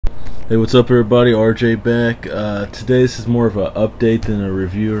Hey, what's up, everybody? RJ back. Today, this is more of an update than a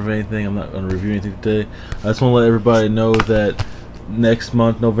review of anything. I'm not going to review anything today. I just want to let everybody know that next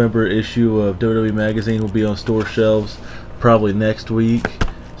month, November issue of WWE Magazine will be on store shelves probably next week.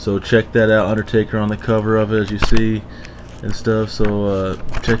 So check that out. Undertaker on the cover of it, as you see, and stuff. So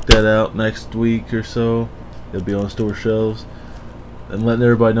check that out next week or so. It'll be on store shelves. And letting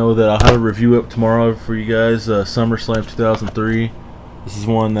everybody know that I'll have a review up tomorrow for you guys. SummerSlam 2003. This is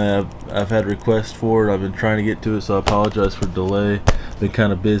one that I've had requests for. I've been trying to get to it, so I apologize for the delay. Been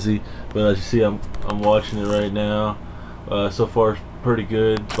kind of busy, but as you see, I'm watching it right now. So far, it's pretty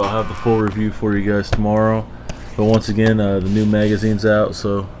good. So I'll have the full review for you guys tomorrow. But once again, the new magazine's out,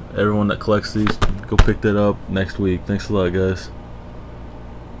 so everyone that collects these, go pick that up next week. Thanks a lot, guys.